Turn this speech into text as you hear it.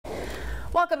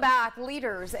Welcome back.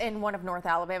 Leaders in one of North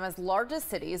Alabama's largest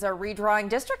cities are redrawing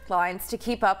district lines to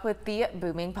keep up with the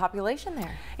booming population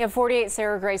there. Yeah, 48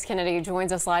 Sarah Grace Kennedy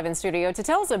joins us live in studio to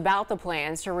tell us about the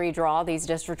plans to redraw these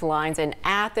district lines in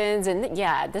Athens. And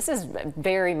yeah, this is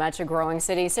very much a growing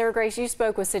city. Sarah Grace, you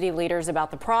spoke with city leaders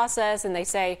about the process, and they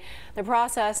say the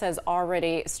process has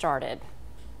already started.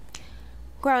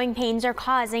 Growing pains are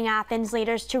causing Athens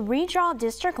leaders to redraw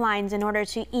district lines in order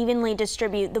to evenly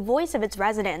distribute the voice of its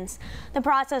residents. The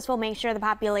process will make sure the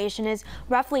population is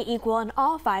roughly equal in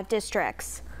all 5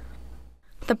 districts.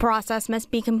 The process must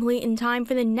be complete in time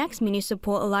for the next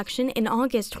municipal election in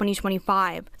August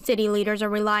 2025. City leaders are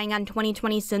relying on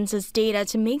 2020 census data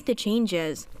to make the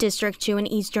changes. District 2 in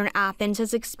eastern Athens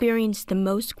has experienced the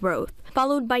most growth,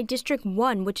 followed by District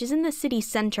 1, which is in the city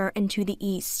center and to the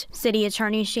east. City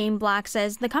Attorney Shane Black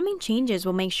says the coming changes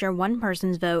will make sure one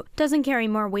person's vote doesn't carry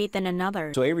more weight than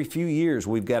another. So every few years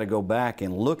we've got to go back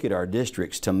and look at our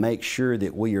districts to make sure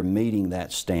that we are meeting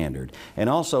that standard, and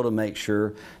also to make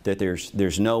sure that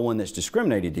there's no one that's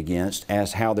discriminated against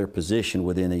as how they're positioned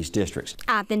within these districts.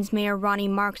 Athens Mayor Ronnie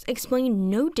Marks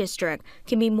explained no district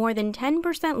can be more than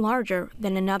 10% larger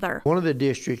than another. One of the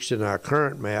districts in our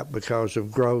current map, because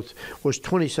of growth, was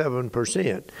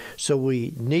 27%, so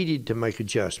we needed to make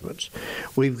adjustments.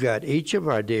 We've got each of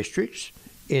our districts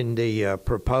in the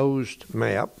proposed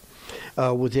map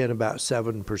within about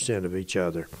 7% of each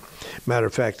other. Matter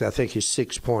of fact, I think it's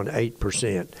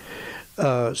 6.8%.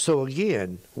 So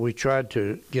again, we tried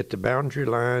to get the boundary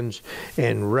lines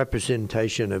and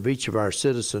representation of each of our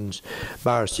citizens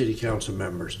by our city council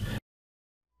members.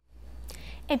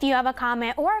 If you have a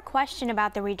comment or a question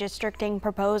about the redistricting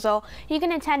proposal, you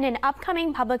can attend an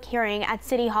upcoming public hearing at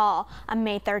City Hall on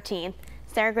May 13th.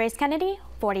 Sarah Grace Kennedy,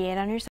 48 on your side.